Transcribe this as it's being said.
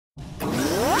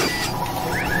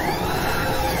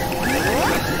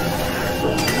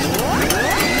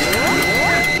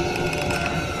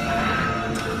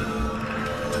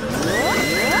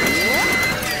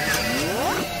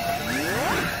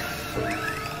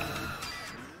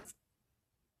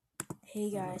Hey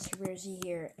guys, Rosie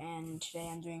here, and today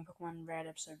I'm doing Pokemon Red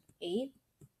episode 8.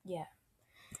 Yeah.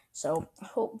 So,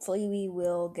 hopefully we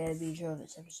will get a video of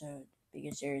this episode,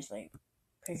 because seriously,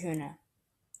 Kakuna,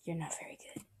 you're not very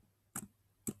good.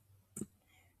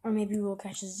 Or maybe we'll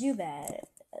catch a Zubat,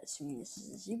 assuming this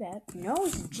is a Zubat. No,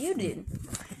 it's a Geodude.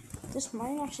 This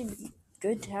might actually be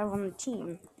good to have on the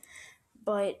team,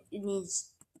 but it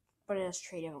has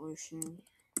Trait Evolution.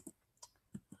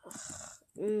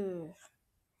 Ugh.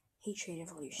 Hate Trait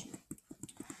Evolution.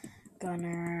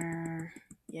 Gunner.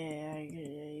 Yeah,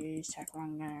 use tackle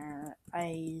on Gunner.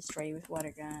 Ice Ray with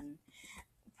Water Gun.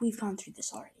 We've gone through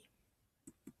this already.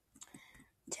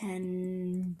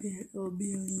 10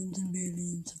 billions and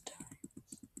billions of times.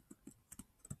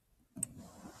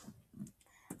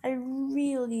 I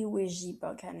really wish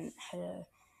Z-Bug hadn't had an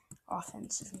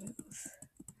offensive move.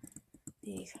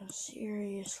 Because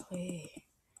seriously,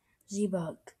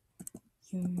 Z-Bug,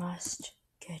 you must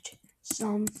get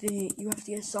something. You have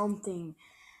to get something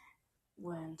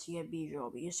when to get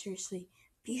Beedrill. Because seriously,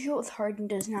 Beedrill with Harden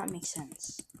does not make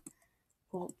sense.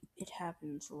 Well, it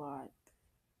happens a lot.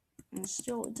 And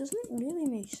still, it doesn't really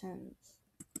make sense.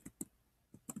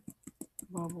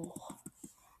 Bubble.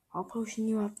 I'll potion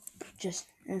you up just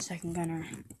in a second, Gunner.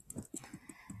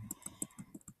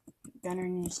 Gunner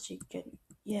needs to get...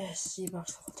 Yes,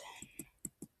 Z-Buff's level 10.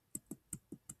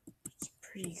 It's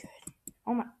pretty good.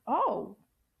 Oh my... Oh!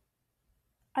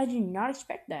 I did not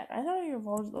expect that. I thought he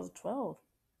evolved to level 12.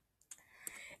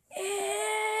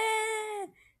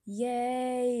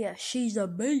 Yay! She's a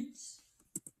beast!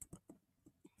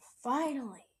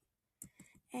 Finally!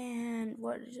 And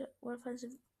what is it? What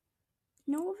offensive...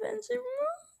 No offensive move?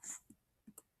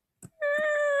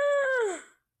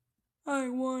 I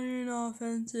want an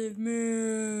offensive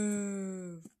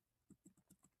move.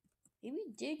 Maybe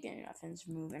we did get an offensive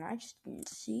move and I just didn't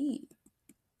see.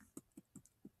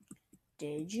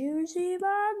 Did you,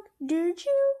 Z-Bug? Did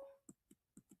you?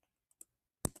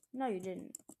 No, you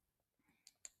didn't.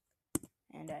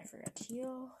 And I forgot to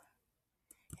heal.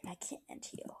 And I can't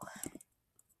heal.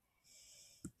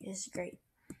 It's great.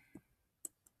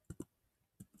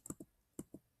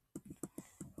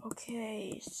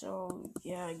 Okay, so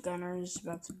yeah, Gunner's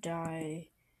about to die.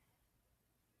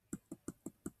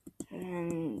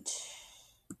 And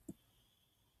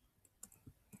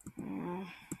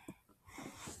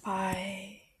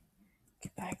bye.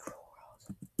 Goodbye, cruel world.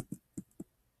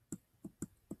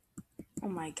 Oh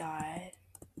my god.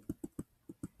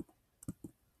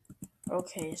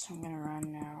 Okay, so I'm gonna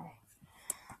run now.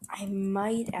 I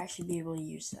might actually be able to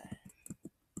use that.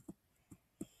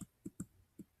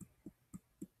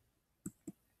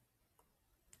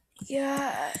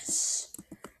 Yes!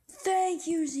 Thank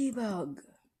you, Z-Bug!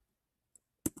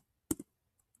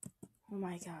 Oh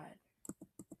my god.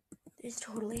 This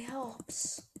totally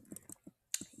helps.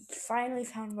 Finally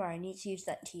found where I need to use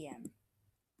that TM.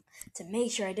 To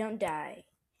make sure I don't die.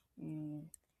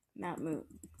 Mount Moon.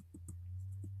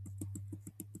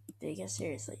 Because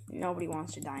seriously, nobody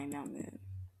wants to die in Mount Moon.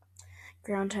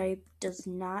 Ground type does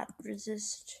not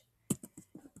resist.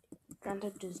 Ground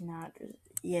type does not resist.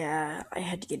 Yeah, I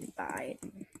had to get it by.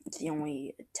 It's the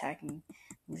only attacking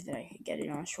move that I could get it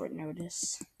on short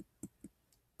notice.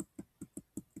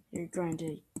 You're going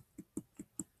to...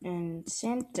 And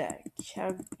Santa,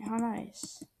 how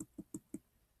nice.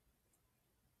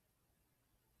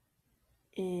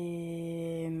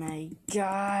 My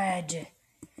god.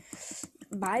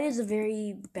 Bite is a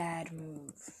very bad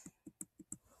move.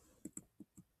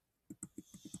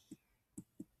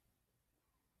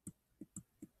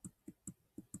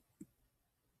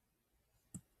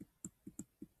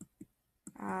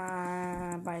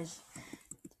 Bite.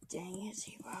 Dang it,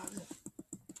 Z-Bug.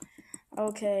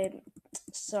 Okay,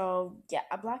 so yeah,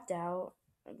 I blacked out.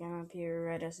 I'm gonna appear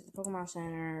right outside the Pokemon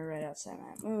Center, right outside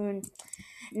Mount Moon.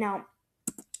 Now,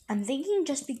 I'm thinking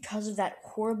just because of that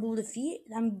horrible defeat,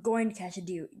 I'm going to catch a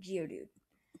Geodude.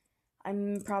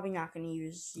 I'm probably not going to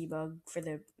use Z-Bug for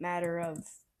the matter of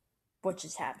what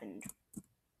just happened.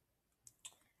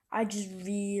 I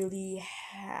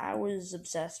was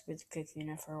obsessed with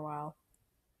Kakuna for a while.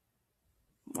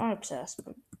 Not obsessed,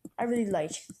 but I really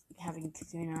liked having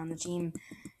Kakuna on the team.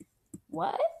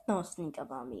 What? Don't sneak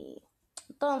up on me.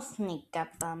 Don't sneak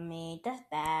up on me. That's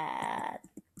bad.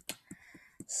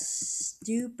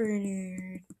 Super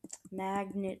nerd.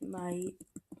 Magnemite.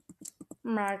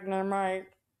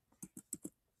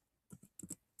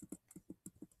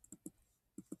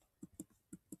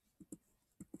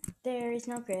 There is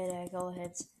no critical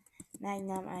hits.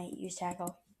 Magnemite, use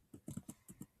tackle.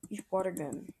 Use water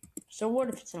gun. So what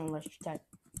if it's an electric type?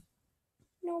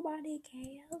 Nobody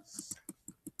cares.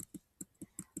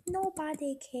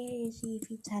 nobody cares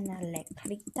if it's an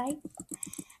electric type.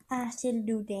 I still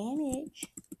do damage.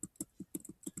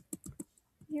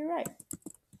 You're right.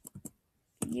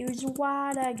 Use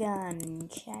water gun,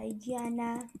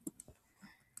 China.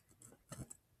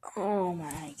 Oh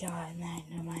my god,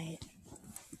 Magnemite.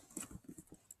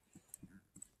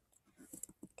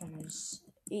 Gunners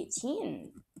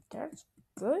 18. That's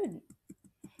good.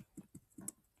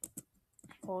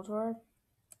 Voltorb.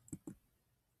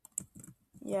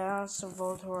 Yeah, so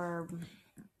Voltorb.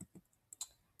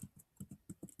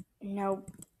 Now,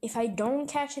 if I don't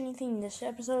catch anything this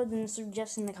episode, then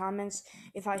suggest in the comments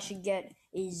if I should get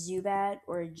a Zubat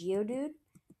or a Geodude.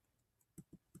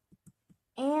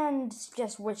 And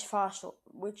suggest which fossil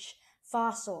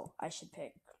I should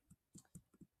pick.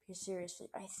 Because seriously,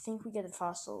 I think we get a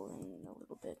fossil in a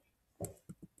little bit.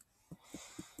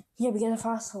 Yeah, we get a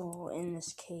fossil in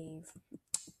this cave.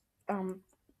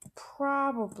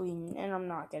 Probably, and I'm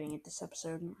not getting it this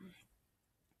episode.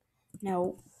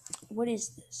 Now, what is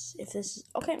this? If this is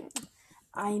okay,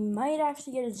 I might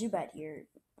actually get a Zubat here.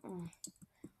 I'm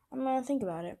gonna think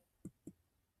about it.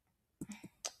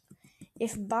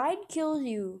 If Bide kills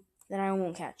you, then I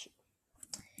won't catch you.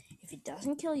 If it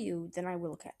doesn't kill you, then I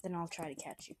will then I'll try to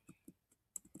catch you.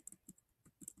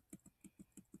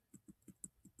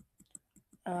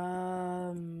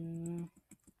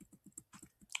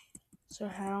 So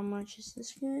how much is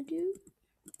this gonna do?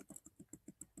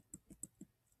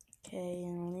 Okay,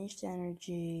 unleashed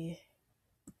energy.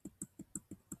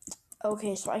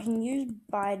 Okay, so I can use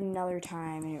Bide another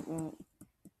time and it won't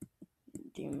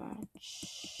do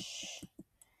much.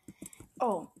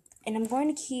 Oh, and I'm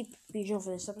going to keep Beedrill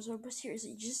for this episode, but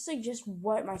seriously, just suggest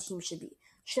what my team should be.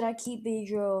 Should I keep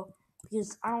Beedrill?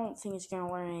 Because I don't think it's going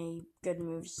to learn any good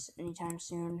moves anytime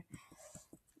soon.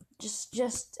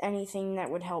 Just anything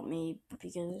that would help me,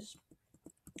 because,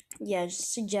 yeah,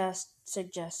 just suggest.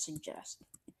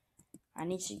 I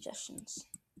need suggestions.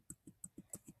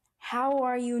 How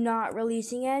are you not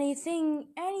releasing anything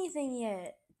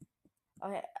yet?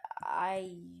 Okay,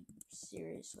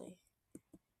 seriously.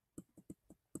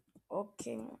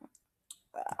 Okay,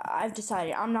 I've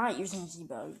decided I'm not using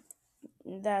Z-Bug.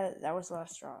 That was the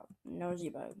last straw. No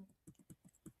Z-Bug.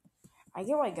 I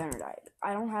get why Gunner died.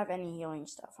 I don't have any healing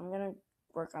stuff. I'm gonna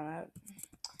work on that.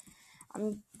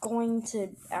 I'm going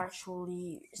to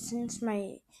actually, since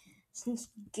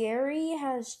Gary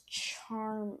has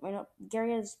charm.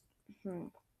 Gary has.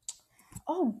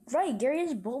 Oh, right, Gary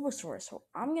has Bulbasaur, so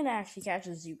I'm gonna actually catch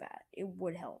a Zubat. It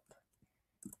would help.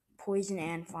 Poison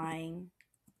and flying.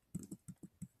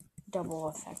 Double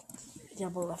effect.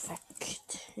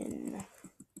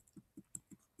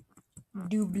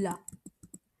 Doubla.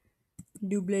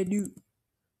 Do.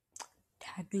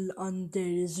 Tackle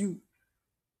under zoo.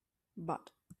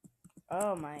 But,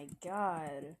 oh my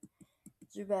god.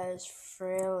 Zubat is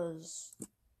frail as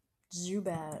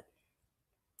Zubat.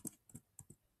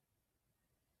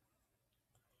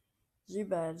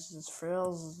 Zubat is as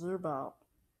frail as Zubat.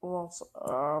 Well, it's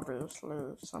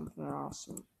obviously something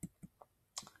awesome.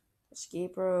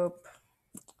 Escape rope.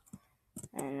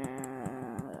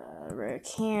 And rare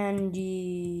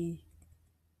candy.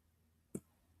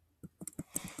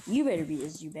 You better be a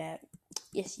Zubat.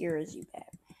 Yes, you're a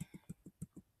Zubat.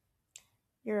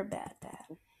 You're a bad.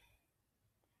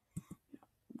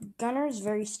 Gunner is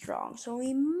very strong, so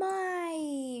he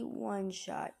might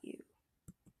one-shot you.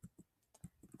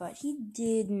 But he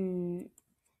didn't,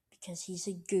 because he's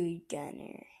a good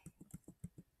gunner.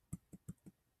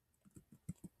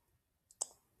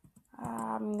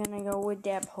 I'm gonna go with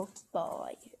that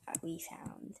Pokeball we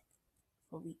found.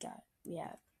 What we got? We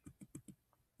have.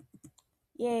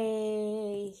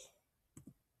 Yay!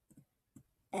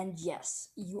 And yes,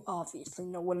 you obviously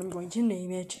know what I'm going to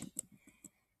name it.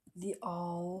 The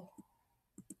All.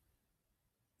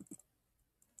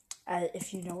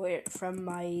 If you know it from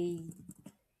my.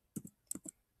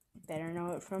 Better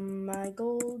know it from my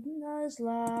gold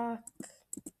Nuzlocke.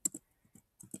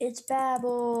 It's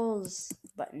Babblez!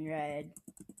 Button red.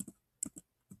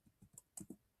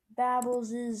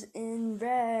 Babblez is in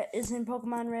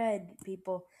Pokemon Red,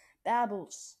 people.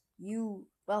 Babblez,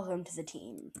 welcome to the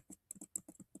team.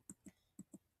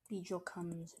 Beedrill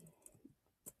comes.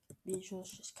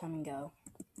 Beedrills just come and go.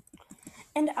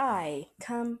 And I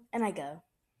come and I go.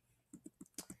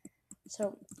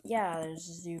 So, yeah, there's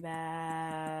a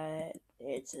Zubat.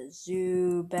 It's a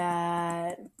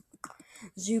Zubat.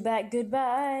 Zubat,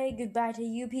 goodbye. Goodbye to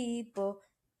you people.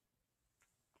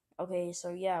 Okay, so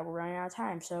yeah, we're running out of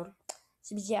time. So,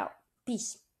 CBC out.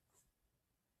 Peace.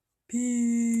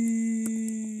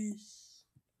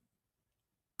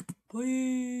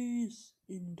 Peace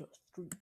in the street.